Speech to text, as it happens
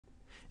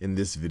In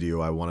this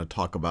video, I want to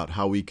talk about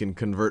how we can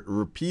convert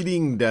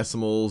repeating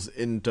decimals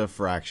into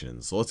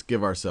fractions. So let's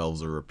give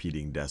ourselves a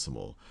repeating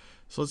decimal.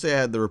 So let's say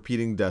I had the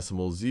repeating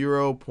decimal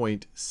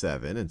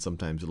 0.7, and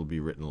sometimes it'll be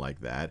written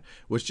like that,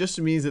 which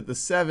just means that the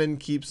 7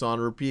 keeps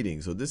on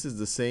repeating. So this is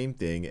the same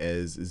thing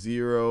as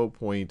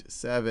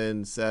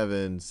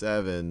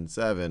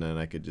 0.7777, and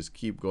I could just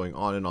keep going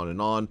on and on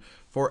and on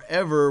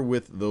forever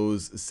with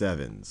those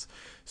 7s.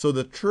 So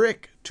the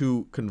trick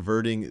to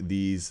converting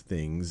these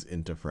things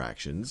into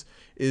fractions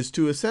is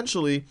to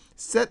essentially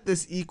set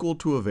this equal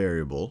to a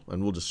variable,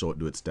 and we'll just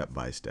do it step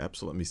by step.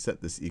 So let me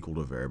set this equal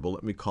to a variable.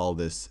 Let me call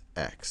this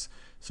x.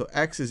 So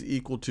x is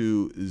equal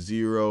to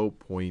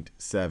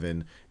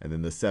 0.7, and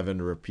then the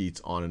 7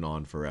 repeats on and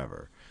on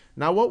forever.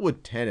 Now what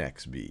would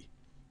 10x be?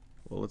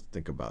 Well, let's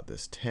think about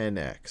this.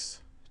 10x.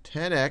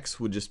 10x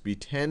would just be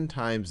 10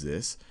 times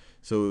this.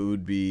 So it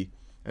would be,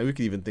 and we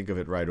could even think of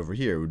it right over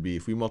here. It would be,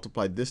 if we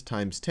multiplied this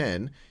times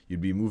 10,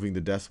 you'd be moving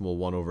the decimal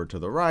 1 over to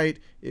the right.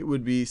 It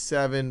would be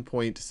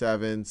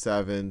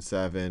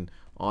 7.777,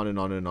 on and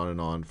on and on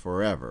and on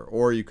forever.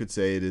 Or you could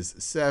say it is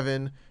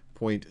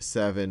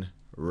 7.7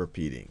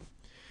 repeating.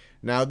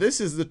 Now this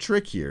is the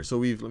trick here. So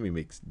let me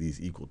make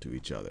these equal to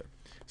each other.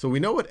 So we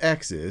know what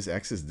x is.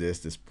 X is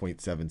this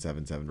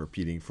 0.777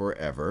 repeating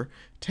forever.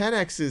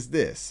 10x is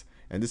this,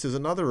 and this is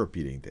another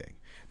repeating thing.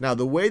 Now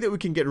the way that we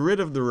can get rid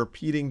of the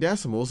repeating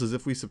decimals is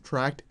if we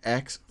subtract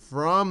x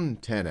from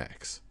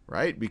 10x,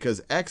 right?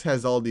 Because x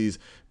has all these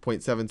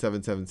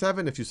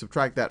 0.7777. If you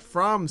subtract that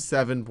from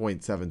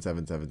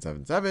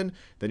 7.77777,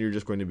 then you're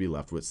just going to be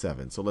left with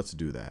 7. So let's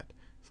do that.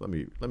 So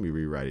let me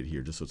rewrite it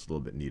here just so it's a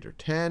little bit neater.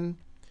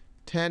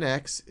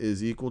 10x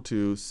is equal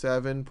to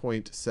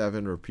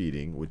 7.7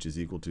 repeating, which is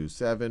equal to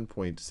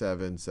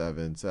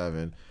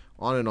 7.777,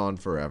 on and on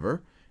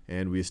forever.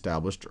 And we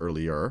established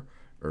earlier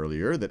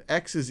that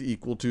x is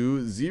equal to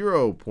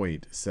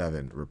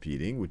 0.7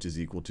 repeating, which is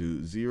equal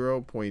to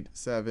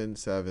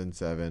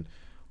 0.777,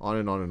 on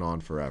and on and on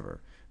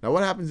forever. Now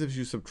what happens if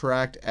you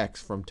subtract x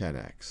from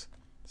 10x?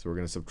 So we're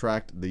going to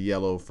subtract the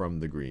yellow from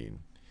the green.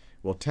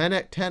 Well, 10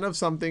 of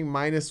something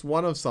minus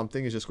 1 of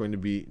something is just going to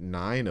be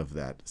 9 of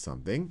that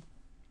something.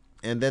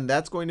 And then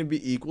that's going to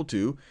be equal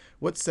to,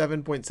 what's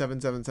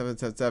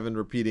 7.77777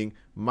 repeating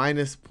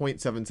minus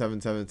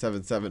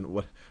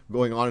 0.77777,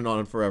 going on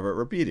and forever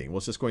repeating? Well,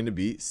 it's just going to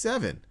be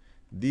 7.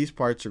 These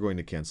parts are going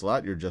to cancel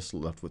out. You're just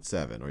left with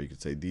 7. Or you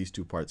could say these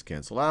two parts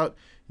cancel out.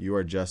 You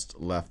are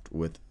just left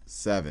with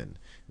 7.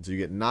 And so you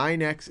get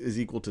 9x is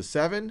equal to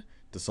 7.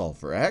 To solve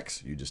for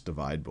x, you just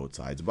divide both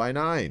sides by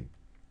 9.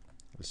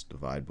 Just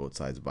divide both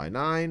sides by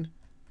 9.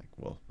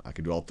 Well, I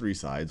could do all 3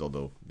 sides,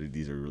 although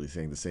these are really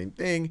saying the same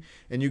thing.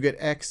 And you get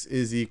x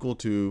is equal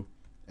to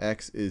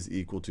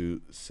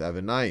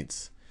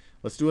 7/9.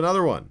 Let's do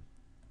another one.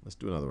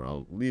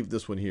 I'll leave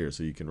this one here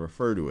so you can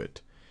refer to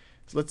it.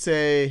 So let's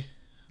say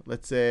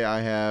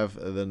I have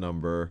the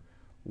number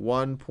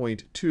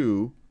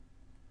 1.2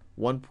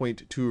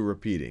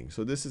 repeating.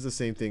 So this is the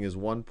same thing as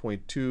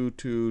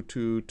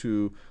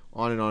 1.2222,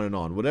 on and on and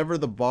on. Whatever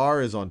the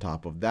bar is on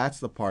top of, that's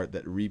the part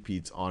that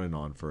repeats on and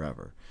on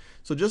forever.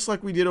 So just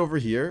like we did over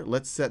here,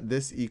 let's set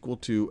this equal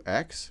to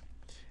x.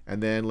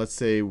 And then let's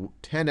say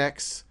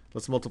 10x,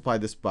 let's multiply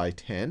this by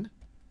 10.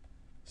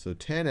 So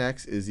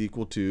 10x is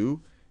equal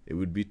to, it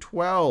would be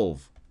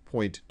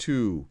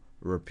 12.2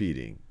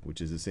 repeating,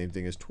 which is the same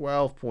thing as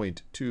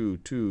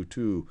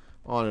 12.222,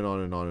 on and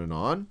on and on and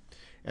on.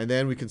 And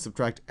then we can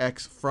subtract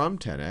x from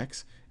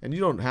 10x. And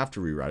you don't have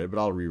to rewrite it, but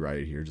I'll rewrite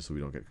it here just so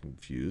we don't get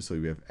confused. So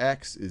we have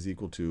x is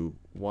equal to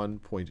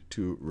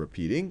 1.2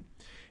 repeating.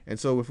 And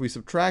so if we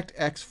subtract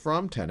x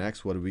from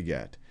 10x, what do we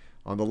get?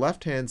 On the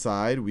left-hand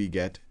side, we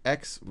get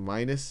 10x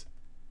minus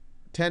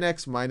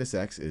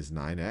x is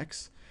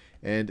 9x.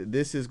 And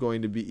this is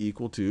going to be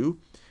equal to,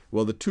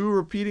 well, the 2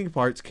 repeating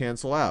parts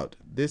cancel out.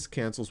 This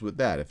cancels with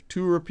that. If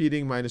 2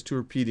 repeating minus 2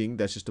 repeating,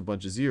 that's just a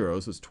bunch of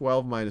zeros. So it's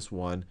 12 minus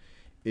 1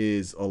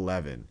 is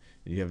 11.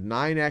 And you have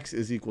 9x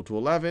is equal to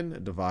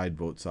 11. Divide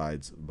both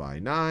sides by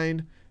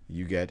 9.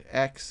 You get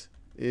x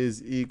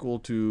is equal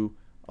to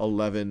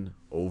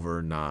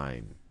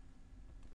 11/9.